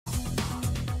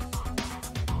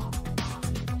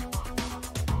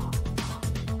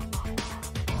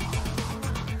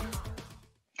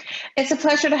It's a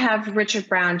pleasure to have Richard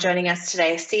Brown joining us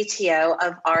today, CTO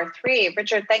of R3.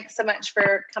 Richard, thanks so much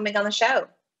for coming on the show.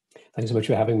 Thanks so much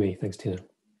for having me. Thanks, Tina.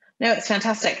 No, it's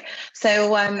fantastic.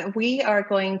 So we are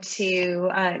going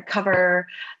to cover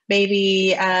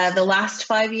maybe the last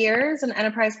 5 years in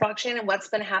enterprise blockchain and what's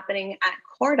been happening at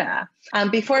Corda.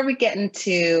 Before we get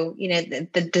into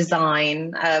the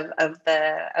design of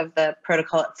the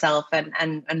protocol itself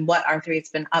and what R3 has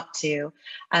been up to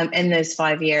in those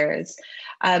 5 years,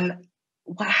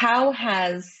 how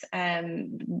has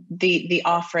the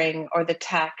offering or the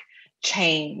tech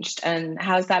changed, and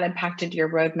how has that impacted your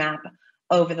roadmap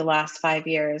over the last 5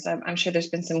 years? I'm sure there's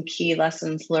been some key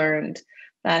lessons learned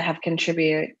that have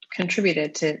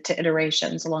contributed to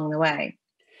iterations along the way.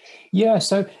 Yeah,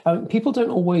 so people don't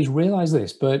always realize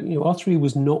this, but R3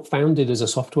 was not founded as a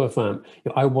software firm.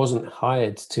 I wasn't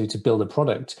hired to build a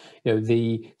product.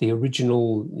 The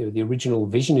original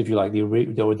vision, if you like, the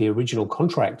original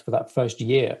contract for that first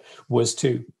year was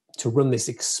to run this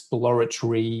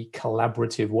exploratory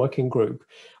collaborative working group.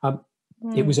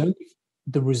 It was only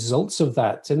the results of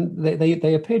that, and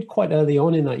they appeared quite early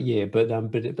on in that year, but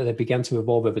they began to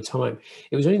evolve over time.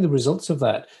 It was only the results of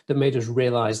that made us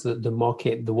realize that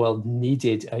the world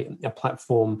needed a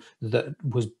platform that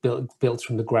was built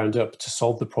from the ground up to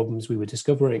solve the problems we were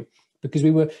discovering. Because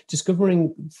we were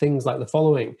discovering things like the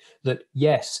following, that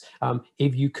yes,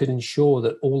 if you could ensure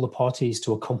that all the parties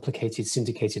to a complicated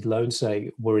syndicated loan,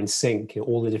 say, were in sync,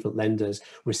 all the different lenders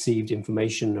received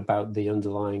information about the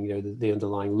underlying, the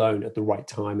underlying loan at the right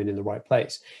time and in the right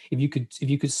place. If you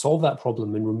could solve that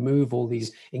problem and remove all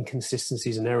these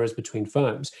inconsistencies and errors between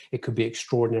firms, it could be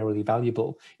extraordinarily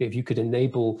valuable. If you could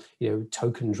enable,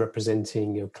 tokens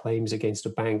representing claims against a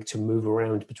bank to move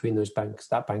around between those banks,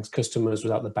 that bank's customers,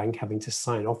 without the bank having to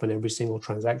sign off on every single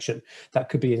transaction, that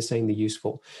could be insanely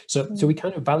useful. So we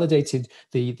kind of validated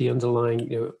the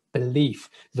underlying belief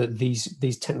that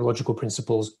these technological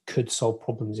principles could solve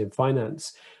problems in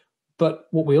finance. But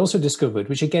what we also discovered,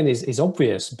 which again is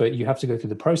obvious, but you have to go through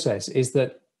the process, is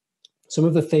that some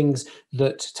of the things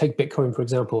that, take Bitcoin, for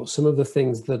example, some of the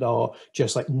things that are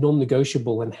just like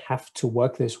non-negotiable and have to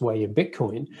work this way in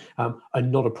Bitcoin are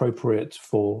not appropriate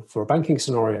for a banking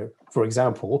scenario. For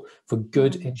example, for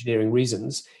good engineering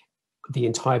reasons, the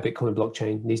entire Bitcoin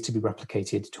blockchain needs to be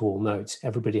replicated to all nodes.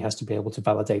 Everybody has to be able to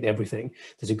validate everything.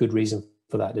 There's a good reason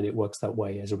for that, and it works that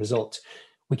way as a result.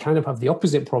 We kind of have the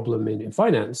opposite problem in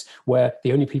finance, where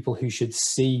the only people who should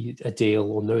see a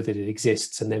deal or know that it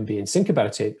exists and then be in sync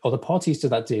about it are the parties to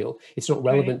that deal. It's not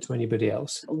relevant to anybody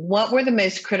else. What were the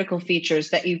most critical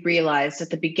features that you realized at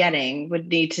the beginning would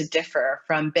need to differ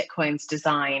from Bitcoin's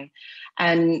design?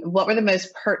 And what were the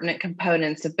most pertinent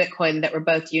components of Bitcoin that were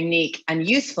both unique and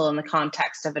useful in the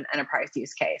context of an enterprise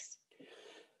use case?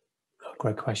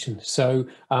 Great question. So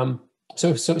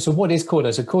what is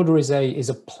Corda? So Corda is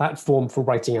a platform for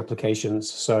writing applications.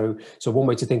 So one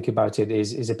way to think about it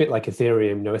is a bit like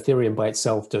Ethereum. Ethereum by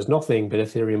itself does nothing, but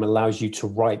Ethereum allows you to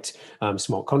write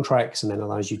smart contracts and then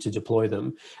allows you to deploy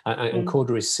them. And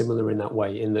Corda is similar in that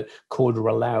way, in that Corda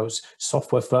allows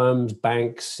software firms,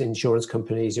 banks, insurance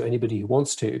companies, anybody who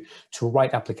wants to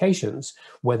write applications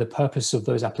where the purpose of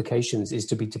those applications is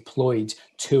to be deployed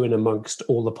to and amongst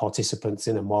all the participants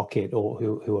in a market or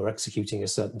who are executing a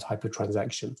certain type of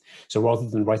transaction. So rather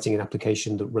than writing an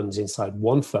application that runs inside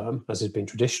one firm, as has been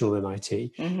traditional in IT,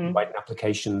 you write an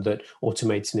application that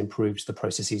automates and improves the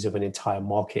processes of an entire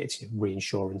market,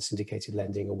 reinsurance, syndicated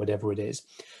lending, or whatever it is.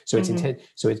 So it's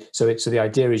so the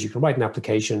idea is you can write an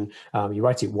application, you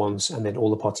write it once, and then all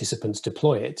the participants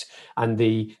deploy it. And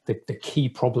the key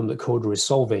problem that Corda is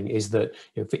solving is that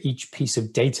for each piece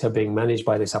of data being managed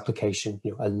by this application,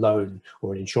 a loan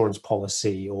or an insurance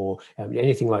policy or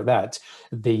anything like that,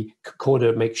 the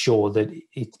Corda makes sure that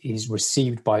it is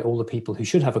received by all the people who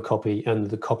should have a copy, and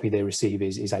the copy they receive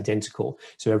is identical.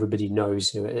 So everybody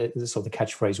knows, sort of the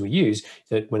catchphrase we use,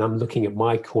 that when I'm looking at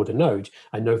my Corda node,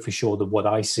 I know for sure that what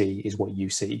I see is what you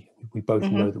see. We both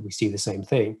know that we see the same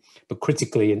thing, but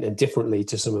critically and differently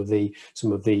to some of the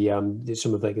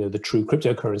true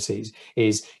cryptocurrencies,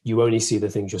 is you only see the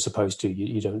things you're supposed to.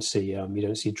 You don't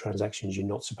see transactions you're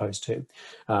not supposed to,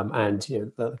 and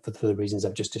for the reasons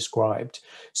I've just described.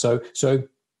 So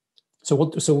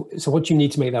what do you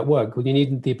need to make that work? Well, you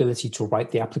need the ability to write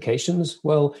the applications.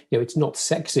 Well, it's not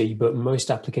sexy, but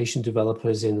most application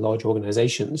developers in large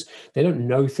organizations, they don't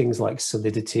know things like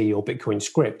Solidity or Bitcoin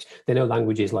script. They know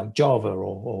languages like Java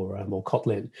or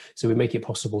Kotlin. So we make it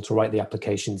possible to write the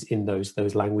applications in those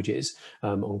languages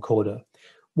on Corda.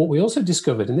 What we also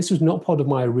discovered, and this was not part of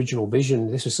my original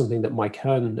vision, this was something that Mike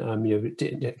Hearn, I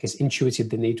guess, intuited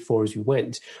the need for as we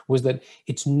went, was that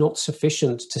it's not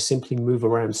sufficient to simply move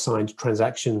around signed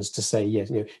transactions to say, yes,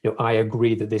 I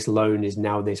agree that this loan is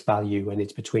now this value and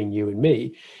it's between you and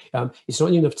me. It's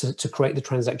not enough to create the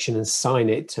transaction and sign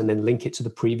it and then link it to the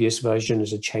previous version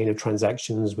as a chain of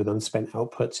transactions with unspent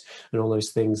outputs and all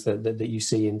those things that you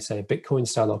see in, say, a Bitcoin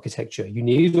style architecture. You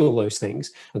need all those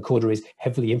things, and Corda is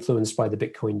heavily influenced by the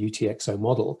Bitcoin UTXO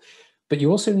model. But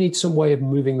you also need some way of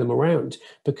moving them around,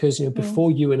 because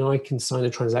before you and I can sign a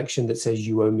transaction that says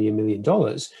you owe me $1 million,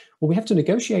 well, we have to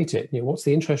negotiate it. What's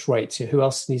the interest rate? Who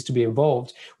else needs to be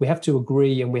involved? We have to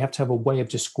agree, and we have to have a way of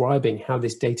describing how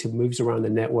this data moves around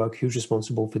the network, who's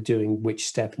responsible for doing which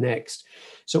step next.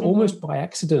 So almost by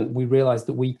accident, we realized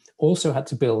that we also had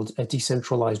to build a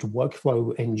decentralized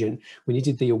workflow engine. We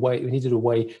needed a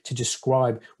way to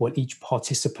describe what each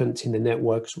participant in the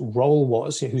network's role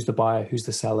was. Who's the buyer, who's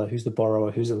the seller, who's the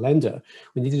borrower, who's the lender.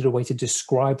 We needed a way to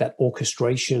describe that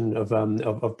orchestration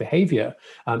of behavior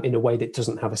in a way that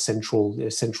doesn't have a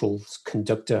central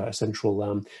conductor, a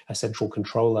central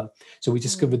controller. So we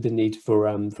discovered the need for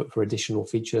additional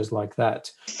features like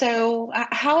that. So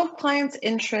how have clients'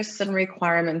 interests and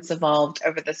requirements evolved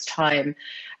over this time?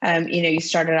 You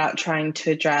started out trying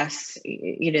to address,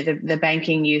 the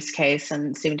banking use case,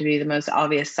 and seemed to be the most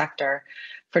obvious sector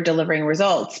for delivering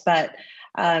results. But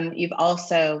you've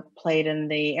also played in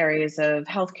the areas of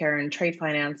healthcare and trade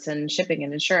finance and shipping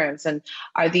and insurance. And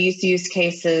are these use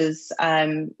cases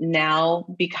now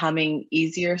becoming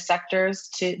easier sectors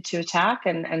to attack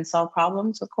and solve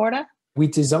problems with Corda? We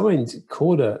designed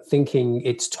Corda thinking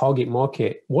its target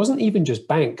market wasn't even just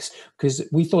banks, because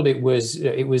we thought it was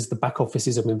the back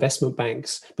offices of investment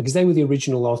banks, because they were the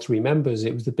original R3 members.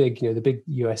 It was the big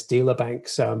US dealer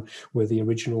banks were the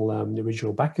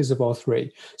original backers of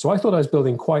R3. So I thought I was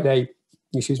building quite a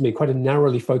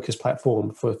narrowly focused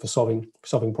platform for solving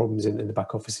problems in the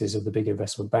back offices of the big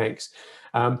investment banks.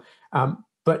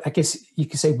 But I guess you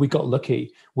could say we got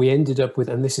lucky. We ended up with,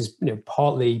 and this is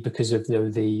partly because of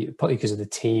the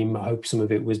team. I hope some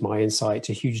of it was my insight,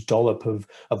 a huge dollop of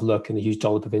luck and a huge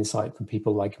dollop of insight from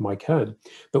people like Mike Hearn.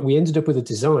 But we ended up with a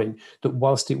design that,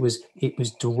 whilst it was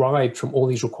derived from all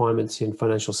these requirements in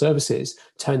financial services,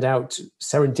 turned out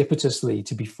serendipitously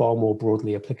to be far more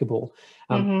broadly applicable.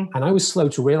 And I was slow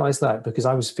to realize that, because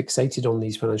I was fixated on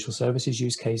these financial services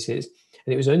use cases.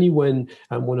 And it was only when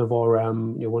one of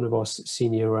our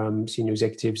senior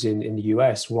executives in the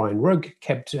US, Ryan Rugg,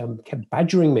 kept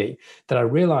badgering me, that I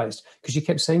realized, because she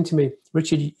kept saying to me,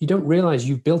 Richard, you don't realize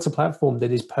you've built a platform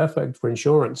that is perfect for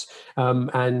insurance.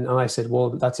 And I said, well,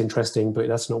 that's interesting, but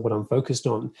that's not what I'm focused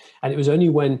on. And it was only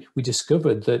when we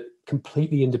discovered that,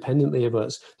 completely independently of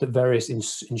us, that various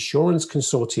insurance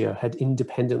consortia had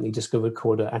independently discovered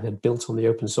Corda and had built on the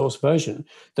open source version,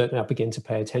 that I began to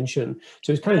pay attention.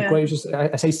 So it's kind of great. Just,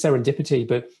 I say serendipity,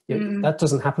 but that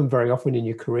doesn't happen very often in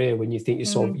your career, when you think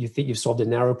you've solved a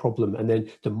narrow problem, and then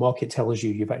the market tells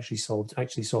you you've actually solved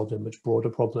a much broader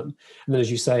problem. And then,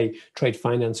 as you say, trade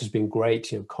finance has been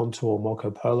great. Contour, Marco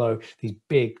Polo, these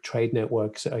big trade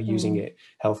networks are using it.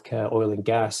 Healthcare, oil and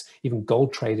gas, even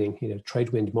gold trading.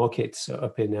 Tradewind markets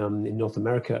up in North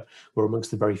America were amongst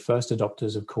the very first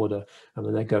adopters of Corda,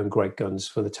 and they're going great guns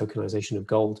for the tokenization of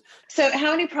gold. So,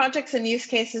 how many projects and use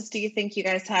cases do you think you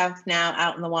guys have now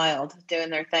out in the wild doing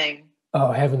their thing?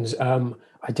 Oh, heavens.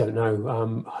 I don't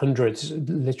know, hundreds,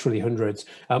 literally hundreds,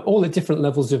 all at different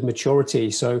levels of maturity.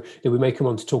 So we may come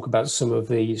on to talk about some of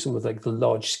the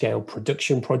large scale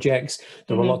production projects.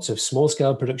 There are lots of small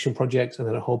scale production projects, and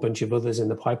then a whole bunch of others in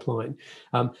the pipeline.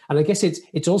 And I guess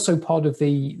it's also part of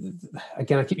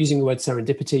again, I keep using the word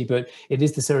serendipity, but it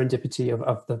is the serendipity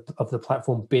of the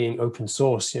platform being open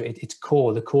source. It's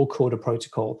the core Corda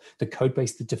protocol, the code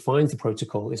base that defines the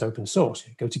protocol is open source.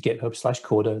 Go to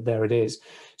GitHub/Corda, there it is.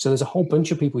 So there's a whole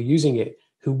bunch of people using it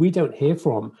who we don't hear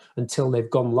from until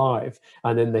they've gone live,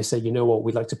 and then they say, you know what,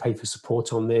 we'd like to pay for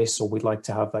support on this, or we'd like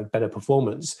to have better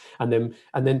performance, and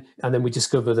then we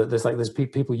discover that there's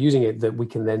people using it that we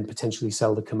can then potentially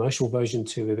sell the commercial version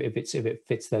to if it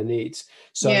fits their needs.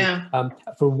 So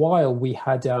for a while we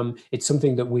had it's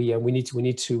something that we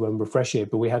need to refresh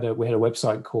it, but we had a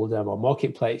website called our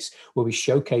marketplace, where we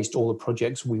showcased all the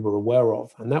projects we were aware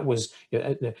of, and that was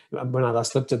when I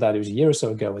last looked at that, it was a year or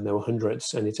so ago, and there were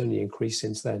hundreds, and it's only increased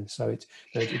since then. So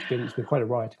it's been quite a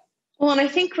ride. Well, and I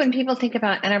think when people think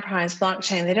about enterprise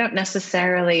blockchain, they don't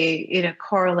necessarily,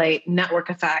 correlate network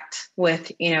effect with,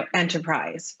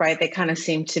 enterprise, right? They kind of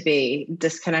seem to be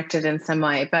disconnected in some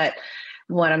way. But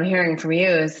what I'm hearing from you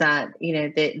is that,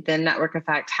 the network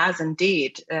effect has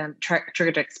indeed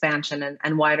triggered expansion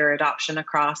and wider adoption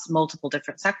across multiple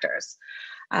different sectors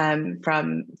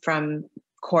from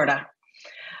Corda.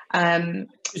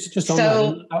 Just on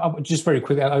that, just very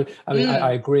quick.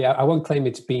 I agree. I won't claim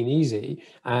it's been easy,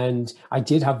 and I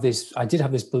did have this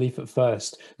belief at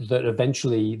first that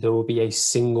eventually there will be a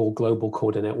single global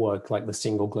Corda network, like the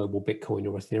single global Bitcoin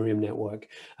or Ethereum network.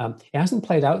 It hasn't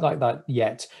played out like that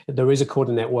yet. There is a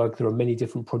Corda network. There are many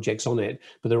different projects on it,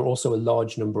 but there are also a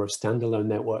large number of standalone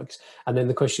networks. And then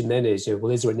the question then is,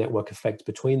 well, is there a network effect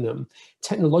between them?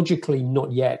 Technologically,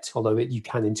 not yet, although you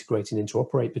can integrate and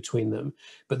interoperate between them.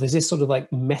 But there's this sort of like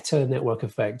meta network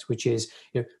effect, which is,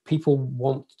 people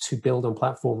want to build on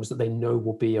platforms that they know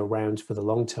will be around for the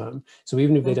long term. So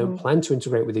even if they don't plan to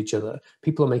integrate with each other,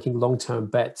 people are making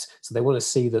long-term bets. So they want to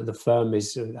see that the firm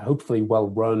is hopefully well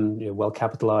run, well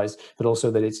capitalized, but also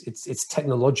that it's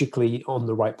technologically on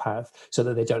the right path, so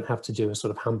that they don't have to do a sort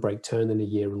of handbrake turn in a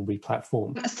year and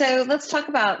re-platform. So let's talk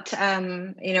about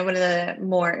one of the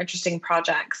more interesting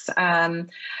projects.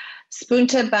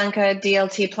 Spunta Banca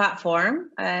DLT platform.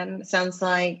 Sounds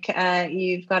like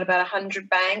you've got about 100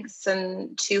 banks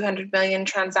and 200 million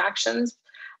transactions.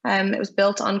 It was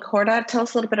built on Corda. Tell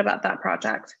us a little bit about that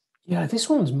project. Yeah, this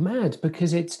one's mad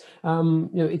because it's you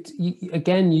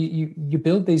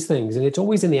build these things and it's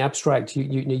always in the abstract.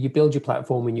 You build your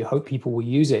platform and you hope people will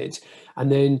use it, and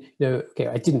then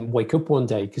I didn't wake up one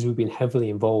day because we've been heavily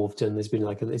involved and there's been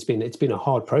it's been a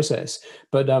hard process.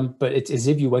 But it's as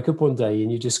if you wake up one day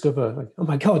and you discover, like, oh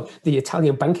my God, the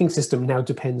Italian banking system now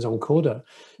depends on Corda.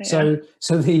 Yeah.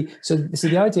 So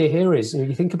the idea here is,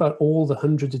 you think about all the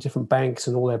hundreds of different banks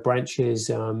and all their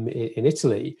branches in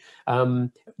Italy.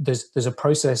 There's a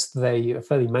process, a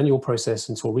fairly manual process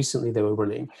until recently they were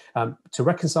running to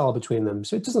reconcile between them.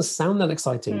 So it doesn't sound that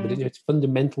exciting, but it's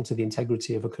fundamental to the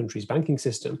integrity of a country's banking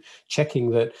system. Checking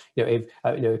that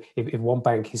if one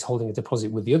bank is holding a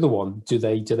deposit with the other one, do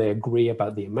they agree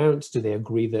about the amount? Do they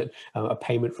agree that a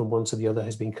payment from one to the other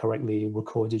has been correctly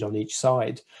recorded on each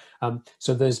side?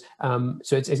 So it's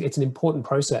an important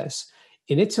process.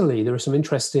 In Italy, there are some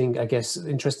interesting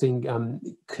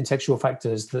contextual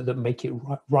factors that make it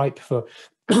ripe for,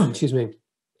 excuse me,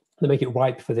 that make it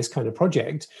ripe for this kind of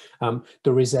project.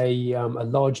 There is a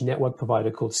large network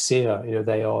provider called SIA.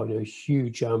 They are a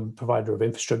huge provider of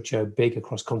infrastructure, big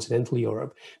across continental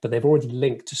Europe, but they've already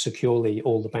linked securely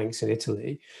all the banks in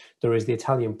Italy. There is the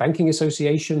Italian Banking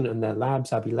Association and their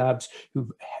labs, Abi Labs,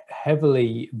 who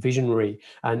heavily visionary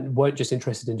and weren't just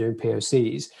interested in doing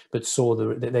POCs, but saw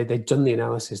they'd done the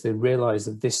analysis. They realized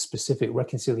that this specific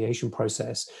reconciliation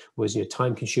process was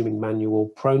time-consuming, manual,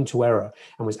 prone to error,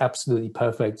 and was absolutely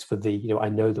perfect for the I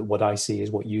know that what I see is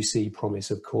what you see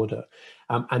promise of Corda.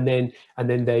 And then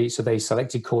they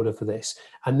selected Corda for this,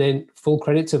 and then full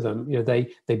credit to them. They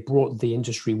brought the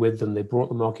industry with them. They brought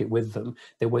the market with them.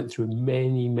 They went through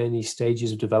many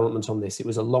stages of development on this. It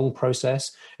was a long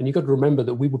process, and you've got to remember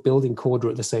that we were building Corda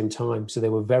at the same time, so they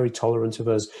were very tolerant of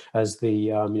us as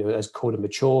as Corda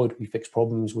matured. We fixed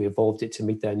problems, we evolved it to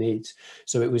meet their needs.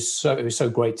 So it was so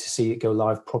great to see it go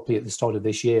live properly at the start of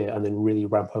this year, and then really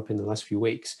ramp up in the last few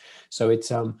weeks. So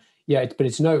it's but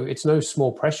it's no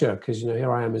small pressure, because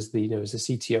here I am as the as the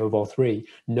CTO of R3,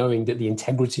 knowing that the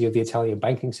integrity of the Italian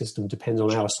banking system depends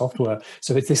on our software.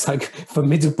 So it's this like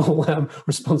formidable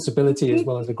responsibility as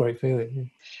well as a great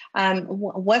feeling.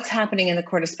 What's happening in the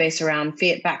Corda space around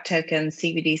fiat-backed tokens,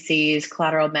 CBDCs,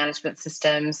 collateral management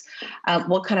systems?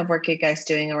 What kind of work are you guys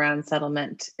doing around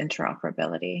settlement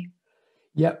interoperability?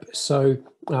 Yep. So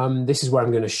this is where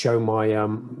I'm going to show my.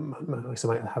 I'm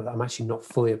actually not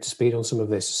fully up to speed on some of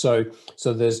this. So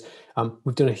there's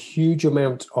we've done a huge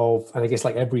amount of, and I guess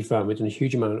like every firm, we've done a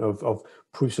huge amount of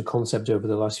proofs of concept over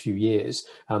the last few years.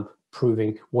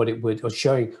 Proving what it would, or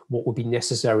showing what would be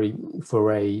necessary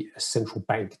for a central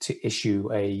bank to issue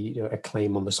a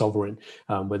claim on the sovereign,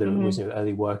 whether it was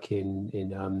early work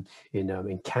in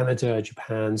Canada,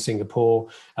 Japan, Singapore.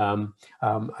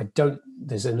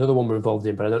 There's another one we're involved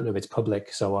in, but I don't know if it's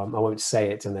public, so I won't say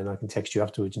it, and then I can text you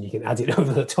afterwards and you can add it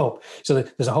over the top. So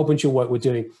there's a whole bunch of work we're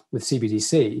doing with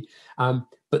CBDC,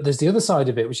 but there's the other side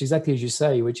of it, which is exactly as you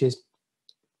say, which is,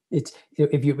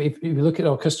 if you look at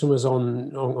our customers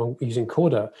on using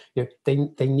Corda,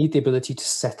 they need the ability to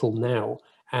settle now,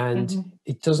 and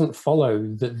it doesn't follow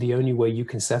that the only way you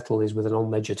can settle is with an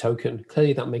on-ledger token.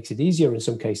 Clearly, that makes it easier in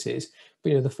some cases.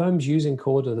 But the firms using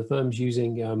Corda, the firms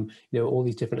using all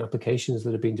these different applications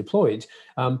that are being deployed,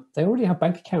 they already have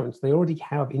bank accounts. They already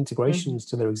have integrations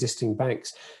to their existing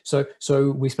banks. So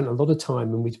we spent a lot of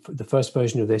time, and the first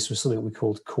version of this was something we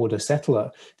called Corda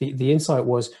Settler. The insight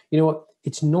was, what?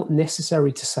 it's not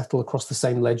necessary to settle across the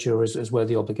same ledger as where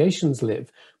the obligations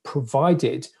live,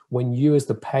 provided when you as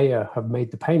the payer have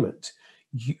made the payment,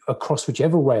 across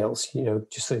whichever rails,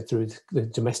 just through the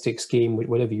domestic scheme,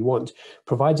 whatever you want,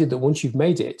 provided that once you've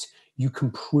made it, you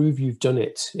can prove you've done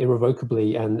it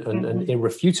irrevocably and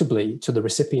irrefutably to the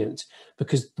recipient.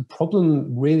 Because the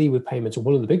problem really with payments, or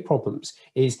one of the big problems,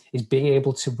 is being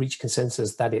able to reach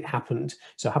consensus that it happened.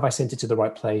 So have I sent it to the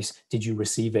right place? Did you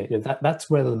receive it? That's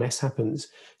where the mess happens.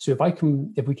 So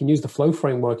if we can use the flow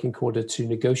framework in Corda to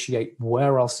negotiate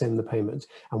where I'll send the payment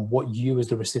and what you as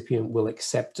the recipient will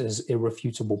accept as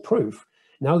irrefutable proof,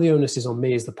 now the onus is on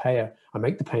me as the payer. I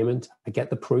make the payment, I get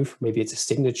the proof. Maybe it's a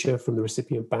signature from the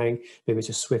recipient bank. Maybe it's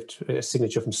a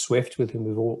signature from Swift, with whom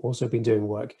we've also been doing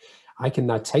work. I can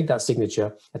now take that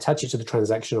signature, attach it to the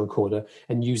transaction on Corda,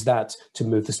 and use that to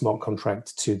move the smart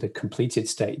contract to the completed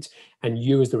state. And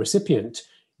you as the recipient,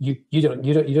 you don't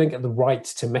get the right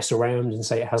to mess around and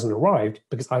say it hasn't arrived,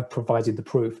 because I've provided the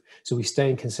proof. So we stay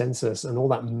in consensus, and all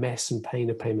that mess and pain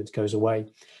of payments goes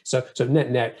away. So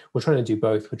net, we're trying to do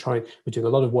both. We're doing a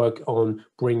lot of work on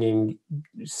bringing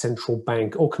central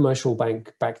bank or commercial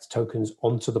bank backed tokens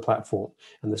onto the platform,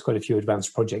 and there's quite a few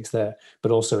advanced projects there.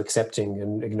 But also accepting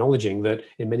and acknowledging that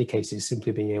in many cases,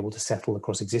 simply being able to settle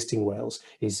across existing rails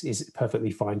is perfectly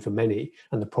fine for many.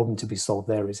 And the problem to be solved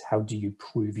there is, how do you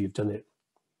prove you've done it?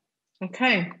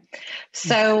 Okay,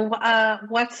 so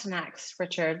what's next,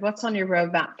 Richard? What's on your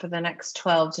roadmap for the next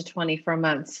 12 to 24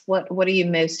 months? What are you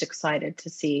most excited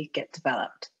to see get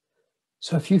developed?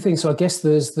 So a few things. So I guess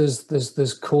there's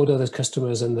Corda, there's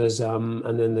customers, and there's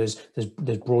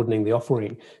broadening the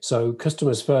offering. So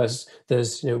customers first.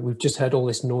 We've just heard all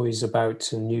this noise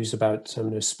about and news about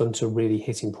Spunter really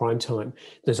hitting prime time.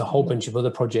 There's a whole bunch of other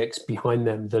projects behind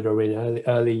them that are in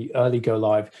early go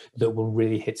live that will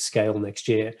really hit scale next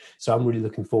year. So I'm really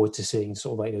looking forward to seeing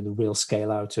sort of the real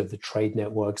scale out of the trade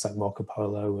networks like Marco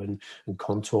Polo and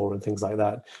Contour and things like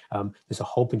that. There's a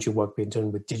whole bunch of work being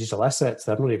done with digital assets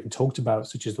that I've not even talked about,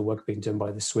 such as the work being done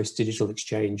by the Swiss Digital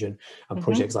Exchange and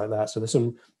projects like that. So there's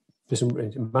some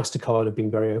MasterCard have been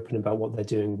very open about what they're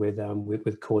doing with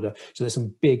Corda. So there's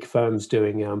some big firms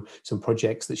doing some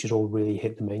projects that should all really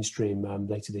hit the mainstream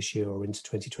later this year or into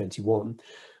 2021.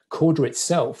 Corda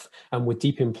itself, and we're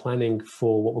deep in planning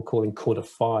for what we're calling Corda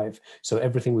 5. So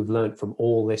everything we've learned from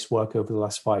all this work over the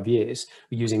last 5 years,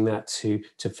 we're using that to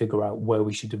figure out where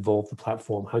we should evolve the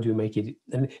platform. How do we make it,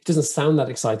 and it doesn't sound that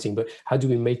exciting, but how do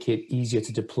we make it easier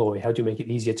to deploy? How do we make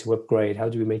it easier to upgrade? How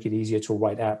do we make it easier to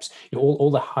write apps? All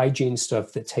the hygiene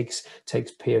stuff that takes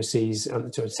POCs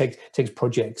and takes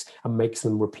projects and makes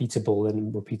them repeatable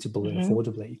and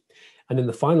affordably. And then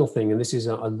the final thing, and this is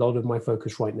a lot of my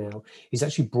focus right now, is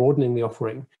actually broadening the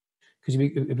offering. Because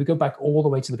if we go back all the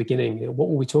way to the beginning, what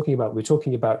were we talking about? We're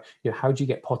talking about how do you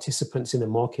get participants in a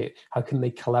market? How can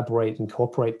they collaborate and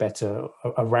cooperate better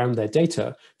around their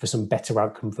data for some better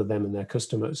outcome for them and their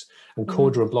customers? And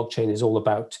Corda and blockchain is all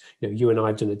about, you and I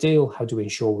have done a deal. How do we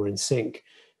ensure we're in sync?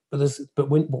 But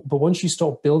once you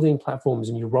start building platforms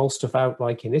and you roll stuff out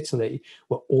like in Italy,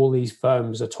 where all these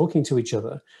firms are talking to each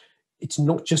other, it's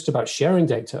not just about sharing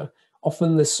data.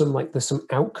 Often there's some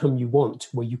outcome you want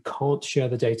where you can't share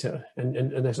the data.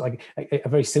 And there's like a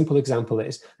very simple example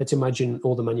is, let's imagine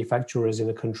all the manufacturers in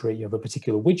a country, you have a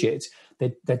particular widget,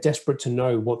 they're desperate to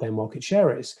know what their market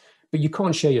share is. But you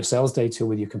can't share your sales data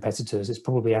with your competitors. It's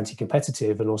probably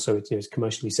anti-competitive, and also it's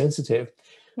commercially sensitive.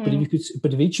 But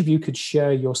if each of you could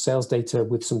share your sales data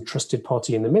with some trusted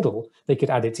party in the middle, they could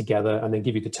add it together and then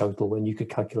give you the total, and you could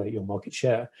calculate your market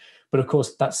share. But of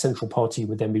course, that central party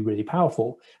would then be really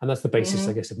powerful, and that's the basis,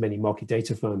 I guess, of many market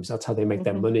data firms. That's how they make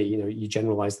their money. You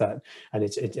generalize that,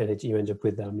 and you end up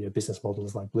with business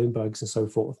models like Bloomberg's and so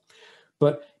forth.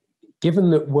 But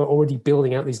given that we're already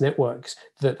building out these networks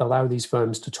that allow these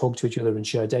firms to talk to each other and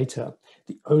share data,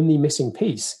 the only missing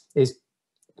piece is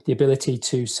the ability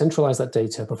to centralize that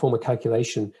data, perform a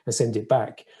calculation, and send it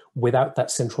back without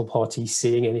that central party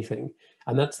seeing anything.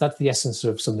 And that's the essence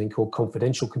of something called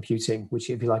confidential computing, which,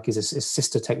 if you like, is a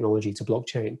sister technology to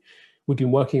blockchain. We've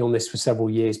been working on this for several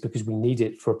years because we need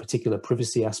it for a particular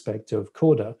privacy aspect of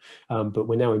Corda, but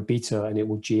we're now in beta, and it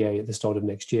will GA at the start of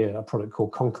next year, a product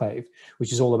called Conclave,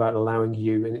 which is all about allowing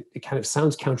you, and it kind of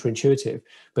sounds counterintuitive,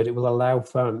 but it will allow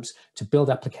firms to build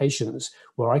applications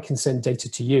where I can send data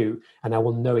to you and I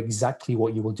will know exactly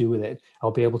what you will do with it.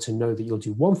 I'll be able to know that you'll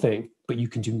do one thing, but you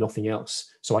can do nothing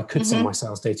else. So I could send my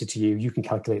sales data to you. You can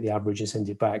calculate the average and send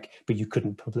it back, but you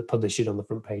couldn't publish it on the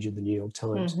front page of the New York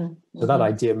Times. So that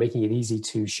idea of making it easy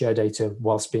to share data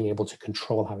whilst being able to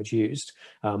control how it's used,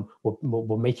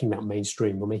 we're making that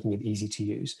mainstream. We're making it easy to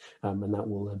use, and that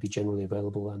will be generally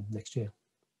available next year.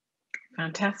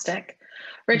 Fantastic.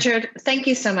 Richard, thank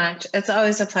you so much. It's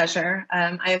always a pleasure.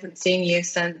 I haven't seen you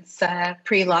since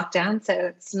pre-lockdown, so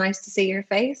it's nice to see your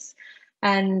face.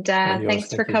 And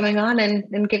thanks for coming on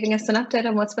and giving us an update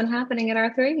on what's been happening at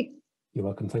R3. You're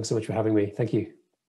welcome. Thanks so much for having me. Thank you.